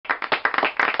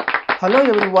Hello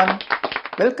everyone,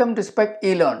 welcome to SPEC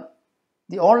eLearn,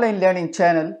 the online learning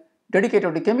channel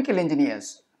dedicated to chemical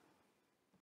engineers.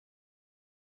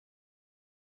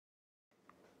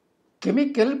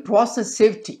 Chemical process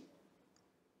safety,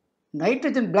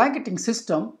 nitrogen blanketing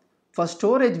system for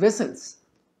storage vessels.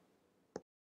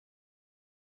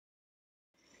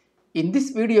 In this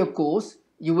video course,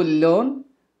 you will learn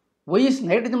why is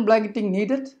nitrogen blanketing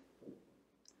needed,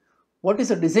 what is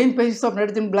the design basis of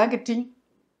nitrogen blanketing,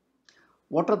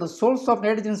 what are the sources of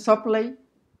nitrogen supply,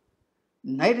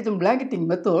 nitrogen blanketing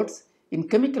methods in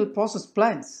chemical process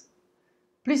plants.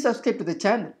 Please subscribe to the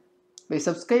channel. By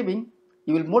subscribing,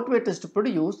 you will motivate us to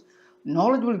produce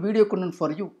knowledgeable video content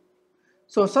for you.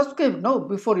 So subscribe now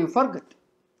before you forget.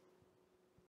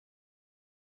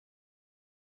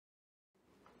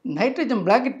 Nitrogen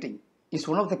blanketing is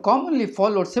one of the commonly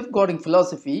followed safeguarding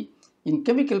philosophy in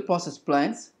chemical process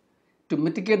plants to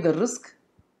mitigate the risk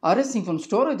arising from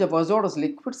storage of hazardous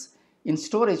liquids in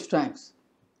storage tanks.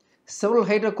 Several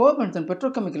hydrocarbons and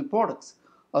petrochemical products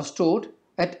are stored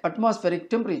at atmospheric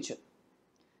temperature.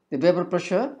 The vapor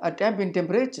pressure at ambient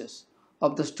temperatures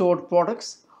of the stored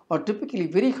products are typically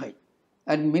very high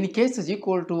and in many cases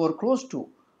equal to or close to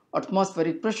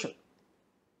atmospheric pressure.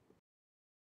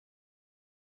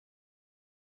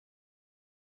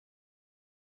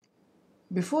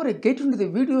 Before I get into the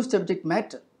video subject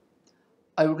matter,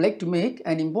 I would like to make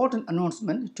an important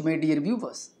announcement to my dear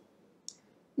viewers.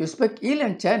 Your SPEC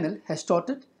eLearn channel has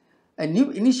started a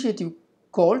new initiative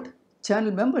called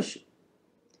Channel Membership.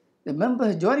 The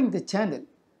members joining the channel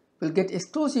will get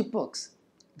exclusive perks,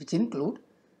 which include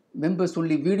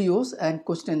members-only videos and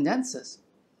question and answers,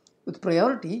 with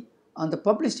priority on the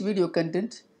published video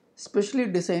content specially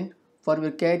designed for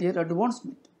your career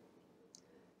advancement.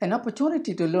 An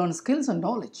opportunity to learn skills and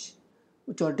knowledge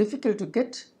which are difficult to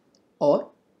get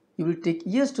or you will take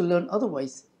years to learn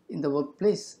otherwise in the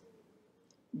workplace.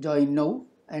 Join now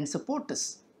and support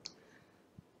us.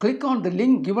 Click on the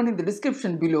link given in the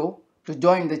description below to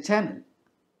join the channel.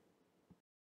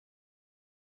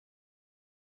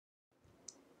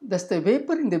 Thus, the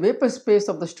vapor in the vapor space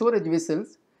of the storage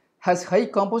vessels has high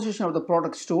composition of the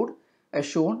product stored as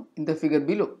shown in the figure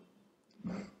below.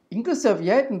 Ingress of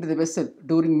air into the vessel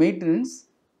during maintenance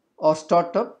or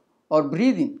startup or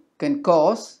breathing can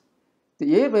cause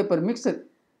the air vapor mixture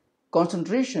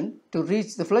concentration to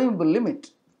reach the flammable limit.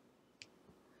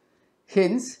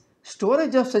 Hence,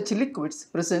 storage of such liquids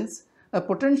presents a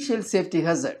potential safety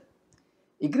hazard.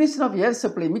 Ignition of air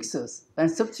supply mixers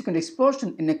and subsequent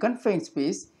explosion in a confined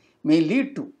space may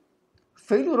lead to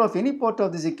failure of any part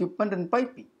of this equipment and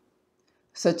piping.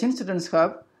 Such incidents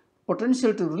have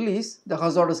potential to release the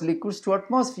hazardous liquids to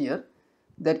atmosphere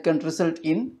that can result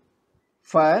in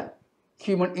fire,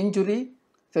 human injury,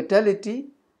 fatality,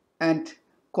 and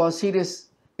cause serious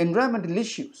environmental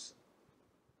issues.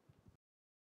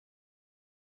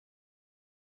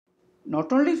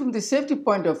 Not only from the safety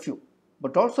point of view,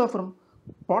 but also from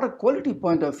product quality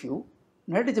point of view,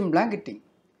 nitrogen blanketing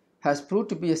has proved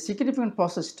to be a significant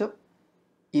process step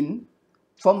in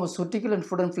pharmaceutical and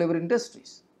food and flavor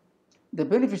industries. The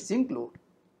benefits include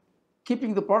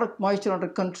keeping the product moisture under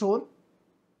control,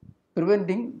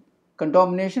 preventing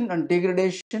contamination and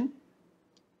degradation,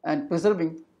 and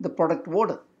preserving the product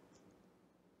odor.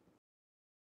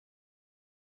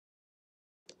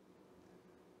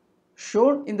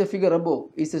 Shown in the figure above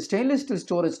is a stainless steel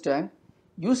storage tank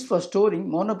used for storing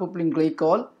monopropylene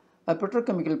glycol, a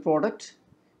petrochemical product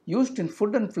used in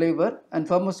food and flavor and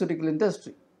pharmaceutical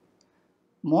industry.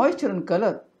 Moisture and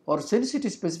color are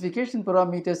sensitive specification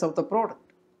parameters of the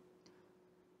product,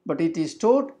 but it is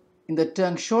stored in the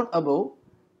tank shown above,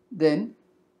 then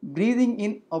breathing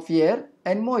in of air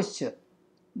and moisture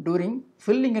during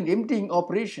filling and emptying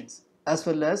operations as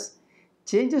well as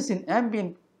changes in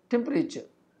ambient temperature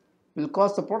will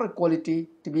cause the product quality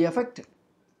to be affected.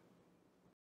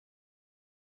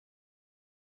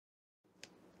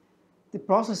 The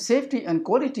process safety and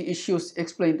quality issues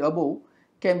explained above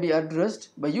can be addressed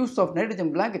by use of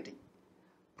nitrogen blanketing.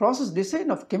 Process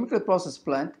design of chemical process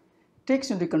plant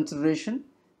takes into consideration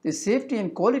the safety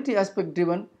and quality aspect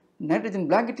driven nitrogen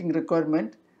blanketing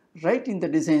requirement right in the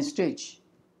design stage.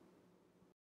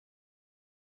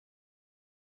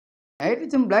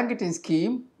 Nitrogen blanketing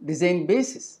scheme design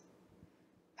basis.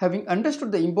 Having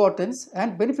understood the importance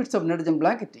and benefits of nitrogen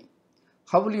blanketing,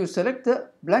 how will you select the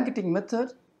blanketing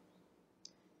method?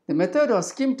 The method or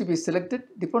scheme to be selected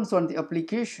depends on the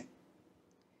application.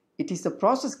 It is the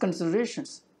process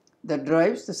considerations that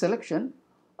drives the selection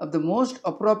of the most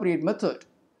appropriate method,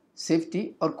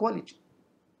 safety or quality.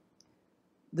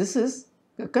 This is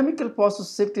a chemical process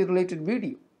safety related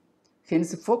video,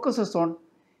 hence focuses on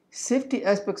safety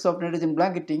aspects of nitrogen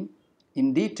blanketing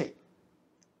in detail.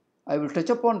 I will touch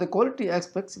upon the quality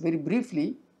aspects very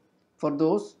briefly for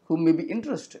those who may be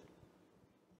interested.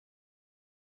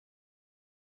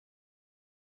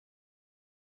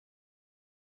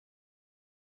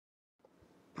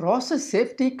 Process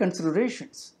safety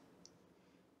considerations.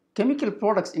 Chemical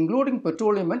products, including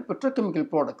petroleum and petrochemical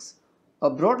products,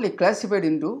 are broadly classified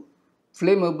into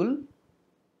flammable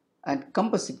and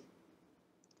combustible.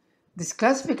 This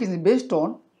classification is based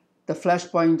on the flash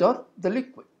point of the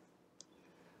liquid.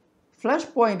 Flash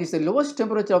point is the lowest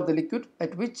temperature of the liquid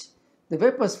at which the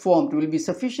vapors formed will be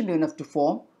sufficient enough to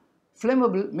form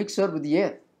flammable mixture with the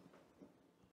air.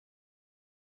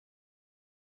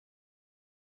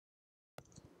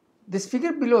 This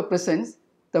figure below presents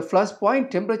the flash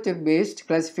point temperature based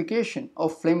classification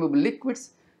of flammable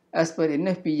liquids as per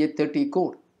NFPA 30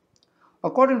 code.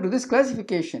 According to this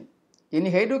classification,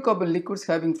 any hydrocarbon liquids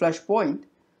having flash point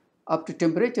up to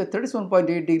temperature 37.8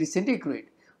 degrees centigrade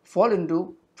fall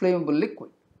into flammable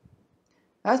liquid.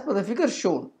 As per the figure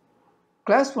shown,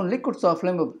 class 1 liquids are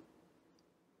flammable.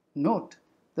 Note,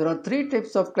 there are three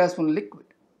types of class 1 liquid: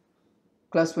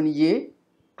 class 1A,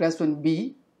 class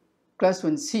 1B, class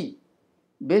 1C,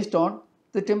 based on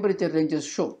the temperature ranges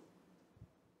shown.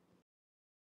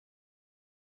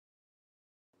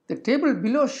 The table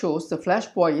below shows the flash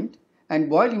point and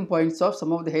boiling points of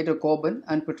some of the hydrocarbon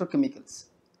and petrochemicals.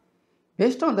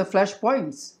 Based on the flash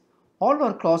points, all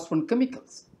are class 1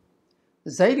 chemicals.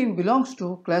 Xylene belongs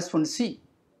to class 1C,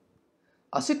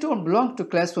 acetone belongs to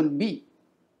class 1B,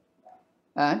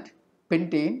 and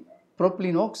pentane,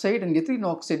 propylene oxide and ethylene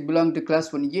oxide belong to class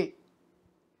 1A.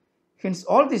 Hence,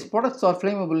 all these products are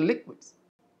flammable liquids,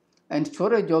 and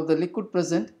storage of the liquid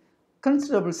present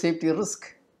considerable safety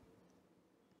risk.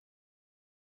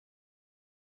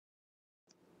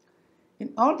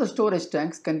 In all the storage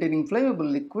tanks containing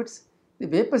flammable liquids, the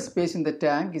vapor space in the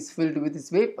tank is filled with this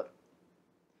vapor.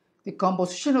 The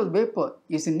composition of the vapor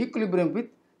is in equilibrium with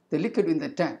the liquid in the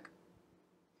tank.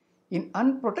 In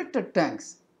unprotected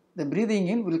tanks, the breathing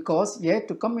in will cause air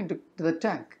to come into the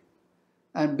tank,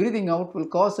 and breathing out will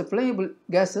cause the flammable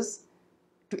gases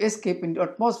to escape into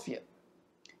the atmosphere.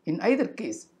 In either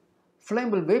case,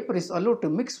 flammable vapor is allowed to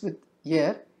mix with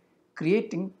air,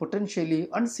 creating potentially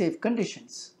unsafe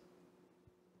conditions.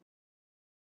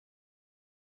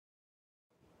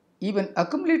 Even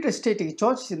accumulated static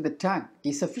charges in the tank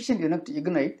is sufficient enough to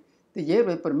ignite the air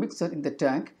vapor mixture in the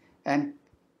tank and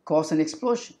cause an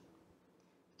explosion.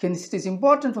 Hence, it is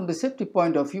important from the safety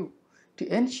point of view to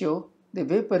ensure the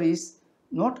vapor is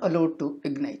not allowed to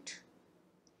ignite.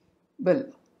 Well,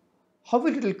 how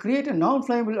will it create a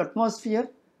non-flammable atmosphere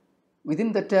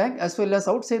within the tank as well as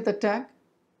outside the tank?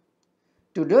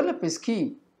 To develop a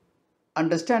scheme,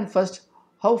 understand first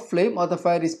how flame or the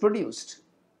fire is produced.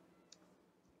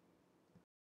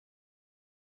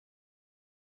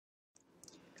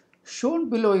 Shown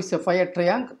below is a fire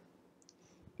triangle.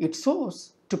 It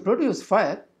shows to produce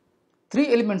fire,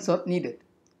 three elements are needed: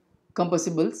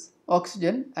 combustibles,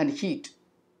 oxygen, and heat.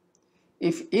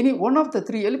 If any one of the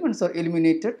three elements are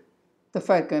eliminated, the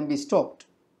fire can be stopped.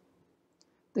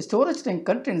 The storage tank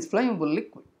contains flammable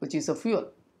liquid, which is a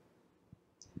fuel.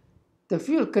 The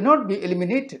fuel cannot be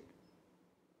eliminated.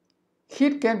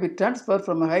 Heat can be transferred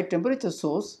from a high temperature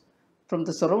source from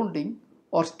the surrounding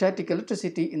or static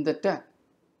electricity in the tank.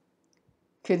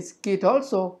 Hence, heat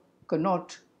also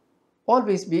cannot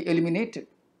always be eliminated.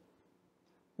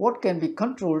 What can be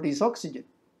controlled is oxygen.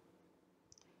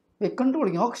 By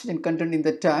controlling oxygen content in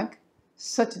the tank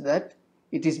such that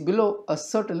it is below a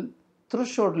certain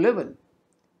threshold level,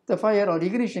 the fire or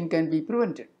ignition can be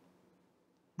prevented.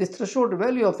 This threshold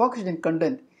value of oxygen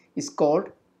content is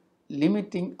called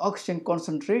limiting oxygen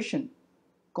concentration,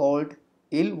 called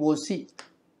LOC.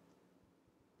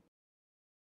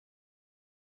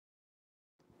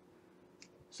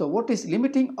 So what is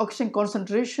limiting oxygen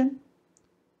concentration?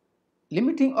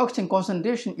 Limiting oxygen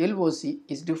concentration, LOC,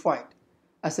 is defined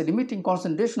as a limiting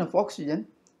concentration of oxygen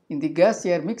in the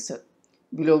gas-air mixture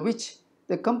below which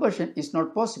the combustion is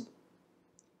not possible,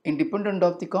 independent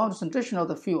of the concentration of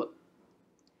the fuel.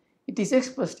 It is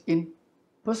expressed in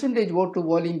percentage O2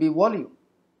 volume by volume.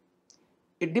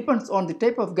 It depends on the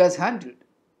type of gas handled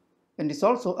and is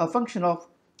also a function of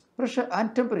pressure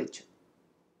and temperature.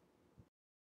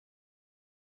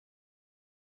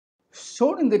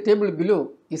 Shown in the table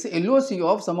below is a LOC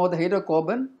of some of the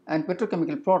hydrocarbon and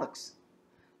petrochemical products.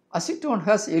 Acetone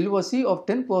has a LOC of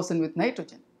 10% with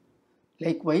nitrogen.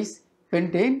 Likewise,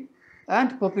 pentane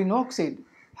and propylene oxide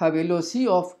have a LOC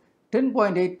of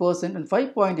 10.8% and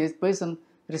 5.8%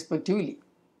 respectively.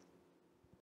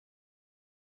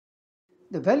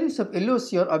 The values of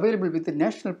LOC are available with the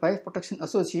National Fire Protection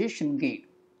Association guide.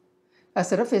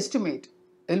 As a rough estimate,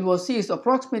 LOC is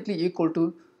approximately equal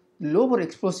to lower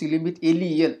explosive limit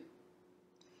LEL.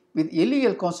 With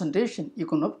LEL concentration, you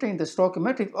can obtain the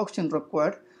stoichiometric oxygen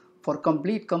required for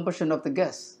complete combustion of the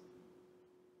gas.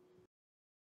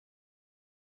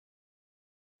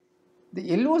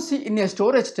 The LOC in a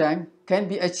storage tank can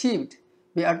be achieved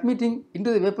by admitting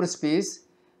into the vapor space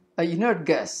an inert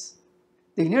gas.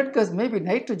 The inert gas may be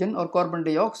nitrogen or carbon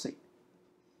dioxide.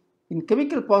 In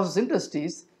chemical process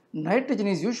industries, nitrogen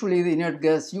is usually the inert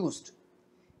gas used.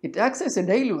 It acts as a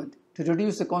diluent to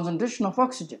reduce the concentration of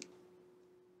oxygen.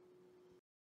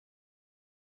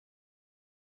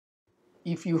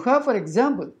 If you have, for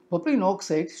example, propylene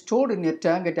oxide stored in a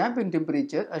tank at ambient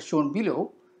temperature as shown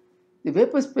below, the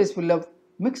vapor space will have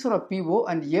mixture of PO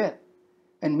and air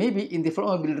and may be in the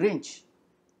flammable range.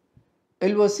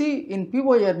 LOC in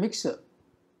PO air mixture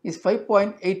is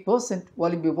 5.8%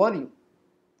 volume by volume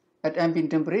at ambient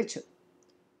temperature.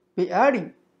 By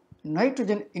adding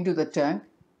nitrogen into the tank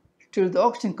till the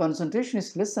oxygen concentration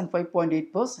is less than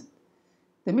 5.8%,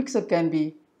 the mixture can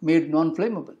be made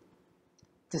non-flammable.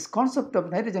 This concept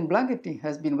of nitrogen blanketing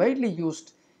has been widely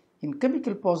used in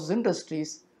chemical process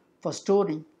industries for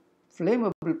storing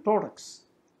flammable products.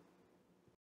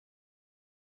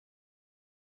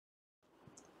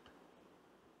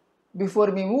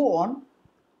 Before we move on,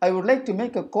 I would like to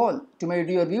make a call to my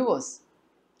dear viewers.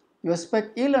 Your SPEC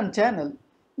e-learn channel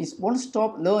is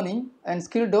one-stop learning and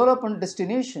skill development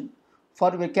destination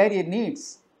for your career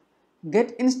needs.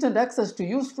 Get instant access to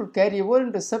useful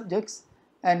career-oriented subjects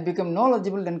and become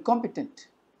knowledgeable and competent.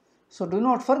 So do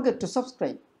not forget to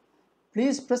subscribe.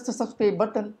 Please press the subscribe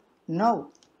button now.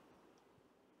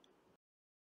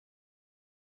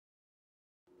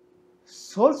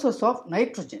 Sources of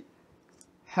nitrogen.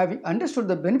 Having understood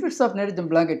the benefits of nitrogen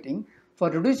blanketing for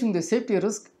reducing the safety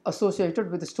risk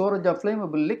associated with the storage of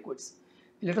flammable liquids,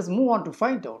 let us move on to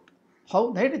find out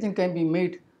how nitrogen can be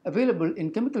made available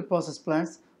in chemical process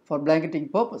plants for blanketing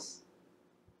purpose.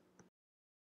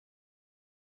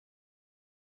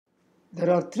 There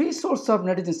are three sources of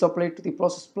nitrogen supplied to the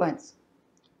process plants.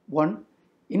 1.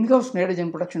 In-house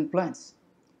nitrogen production plants.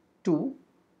 2.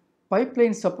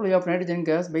 Pipeline supply of nitrogen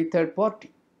gas by third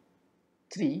party.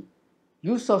 3.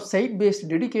 Use of site-based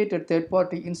dedicated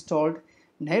third-party installed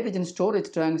nitrogen storage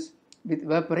tanks with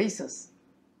vaporizers.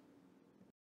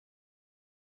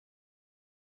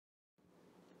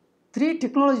 3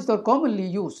 technologies are commonly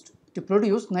used to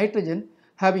produce nitrogen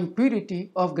having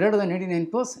purity of greater than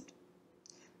 99%.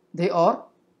 They are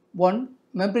 1.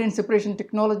 Membrane separation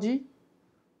technology,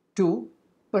 2.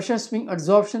 Pressure swing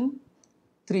adsorption,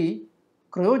 3.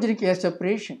 Cryogenic air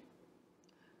separation.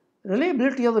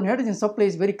 Reliability of the nitrogen supply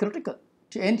is very critical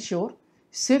to ensure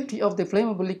safety of the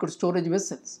flammable liquid storage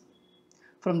vessels.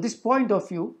 From this point of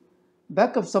view,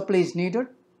 backup supply is needed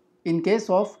in case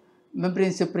of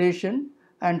membrane separation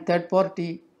and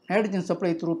third-party nitrogen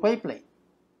supply through pipeline.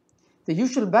 The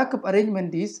usual backup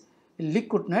arrangement is a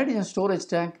liquid nitrogen storage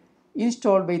tank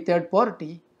installed by third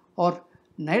party or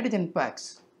nitrogen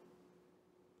packs.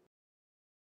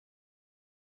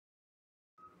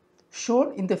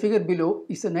 Shown in the figure below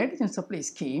is a nitrogen supply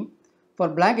scheme for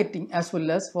blanketing as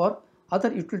well as for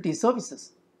other utility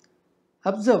services.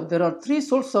 Observe there are 3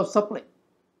 sources of supply.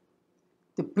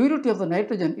 The purity of the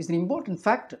nitrogen is an important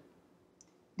factor.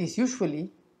 It is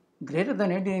usually greater than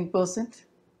 99%,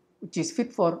 which is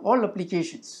fit for all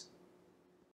applications.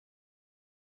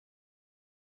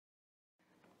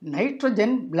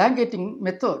 Nitrogen blanketing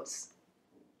methods.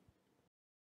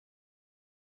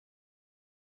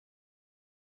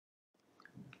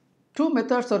 Two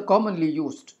methods are commonly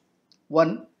used.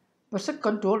 1. Pressure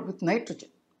control with nitrogen.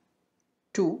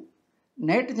 2.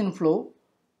 Nitrogen flow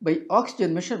by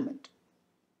oxygen measurement.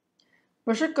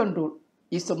 Pressure control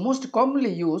is the most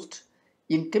commonly used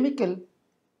in chemical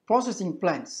processing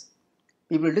plants.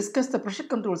 We will discuss the pressure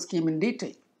control scheme in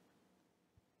detail.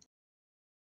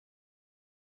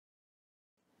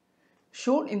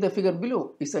 Shown in the figure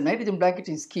below is a nitrogen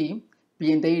blanketing scheme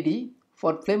 (PNID)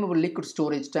 for flammable liquid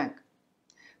storage tank.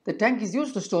 The tank is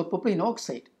used to store propylene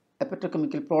oxide, a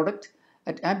petrochemical product,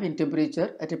 at ambient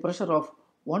temperature at a pressure of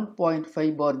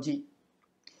 1.5 bar G.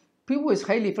 PO is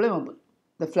highly flammable,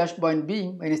 the flash point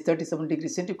being -37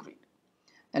 degrees centigrade,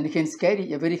 and hence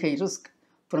carry a very high risk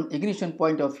from ignition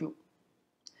point of view.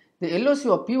 The LOC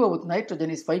of PO with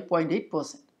nitrogen is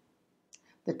 5.8%.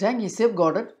 The tank is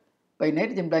safeguarded by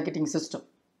nitrogen blanketing system.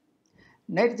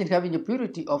 Nitrogen having a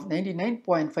purity of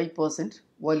 99.5%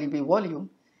 volume by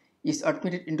volume is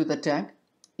admitted into the tank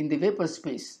in the vapor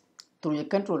space through a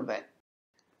control valve.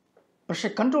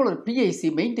 Pressure controller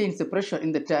PIC maintains the pressure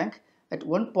in the tank at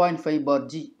 1.5 bar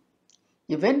G.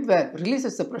 A vent valve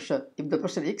releases the pressure if the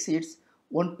pressure exceeds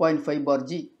 1.5 bar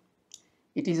G.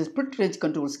 It is a split range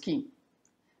control scheme.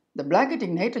 The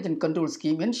blanketing nitrogen control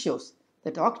scheme ensures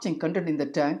that oxygen content in the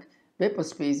tank vapor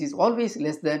space is always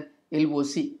less than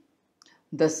LOC,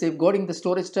 thus safeguarding the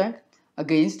storage tank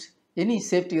against any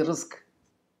safety risk.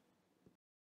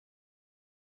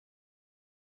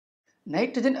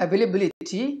 Nitrogen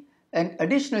availability and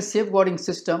additional safeguarding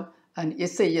system and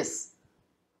SAS.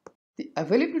 The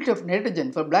availability of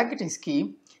nitrogen for blanketing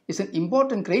scheme is an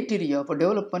important criteria for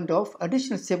development of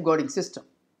additional safeguarding system.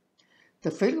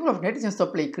 The failure of nitrogen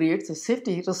supply creates a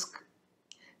safety risk.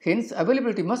 Hence,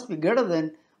 availability must be greater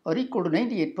than or equal to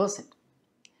 98%.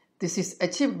 This is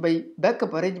achieved by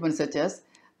backup arrangements such as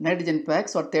nitrogen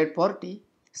packs or third-party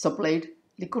supplied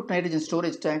liquid nitrogen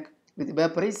storage tank with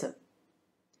vaporizer.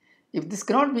 If this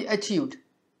cannot be achieved,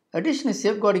 additional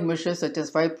safeguarding measures such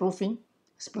as fireproofing,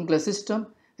 sprinkler system,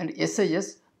 and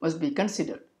SAS must be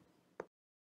considered.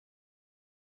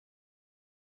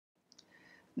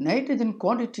 Nitrogen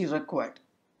quantity required.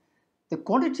 The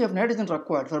quantity of nitrogen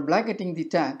required for blanketing the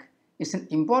tank is an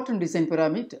important design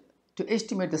parameter to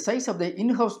estimate the size of the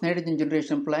in-house nitrogen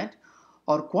generation plant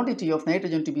or quantity of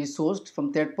nitrogen to be sourced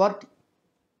from third party.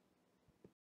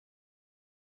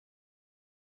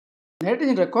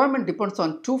 Nitrogen requirement depends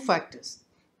on two factors.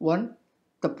 One,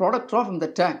 the product draw from the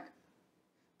tank.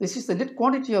 This is the net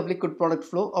quantity of liquid product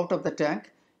flow out of the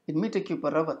tank in meter cube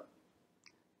per hour.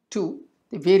 Two,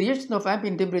 the variation of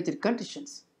ambient temperature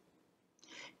conditions.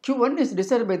 Q1 is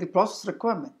decided by the process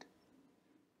requirement.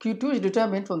 Q2 is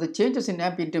determined from the changes in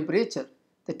ambient temperature,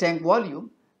 the tank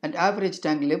volume, and average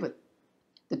tank level.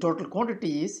 The total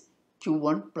quantity is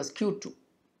Q1 plus Q2.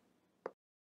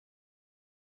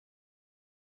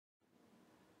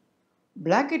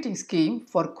 Blanketing scheme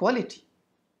for quality.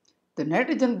 The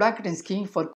nitrogen blanketing scheme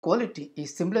for quality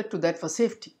is similar to that for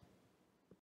safety.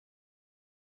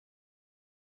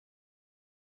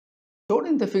 Shown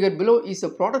in the figure below is a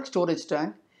product storage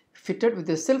tank fitted with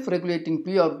a self-regulating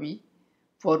PRV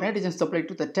for nitrogen supply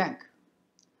to the tank.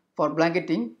 For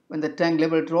blanketing, when the tank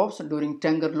level drops during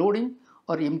tanker loading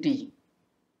or emptying,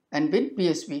 and when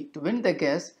PSV to vent the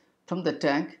gas from the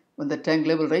tank when the tank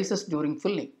level rises during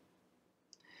filling.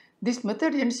 This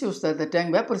method ensures that the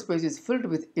tank vapor space is filled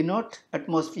with inert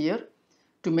atmosphere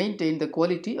to maintain the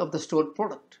quality of the stored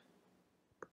product.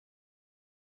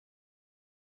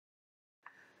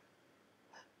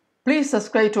 Please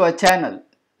subscribe to our channel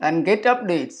and get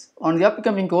updates on the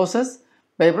upcoming courses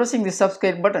by pressing the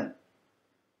subscribe button.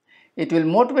 It will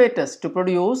motivate us to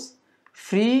produce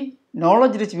free,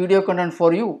 knowledge-rich video content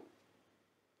for you.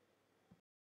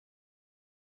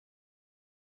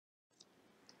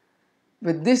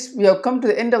 With this, we have come to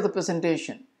the end of the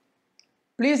presentation.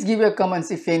 Please give your comments,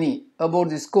 if any, about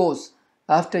this course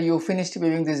after you finished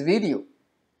viewing this video.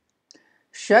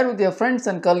 Share with your friends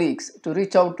and colleagues to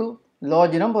reach out to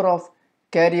large number of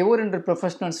career-oriented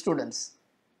professional students.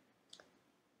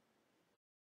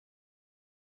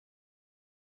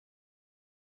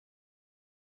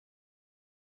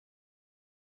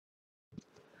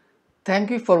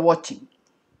 Thank you for watching.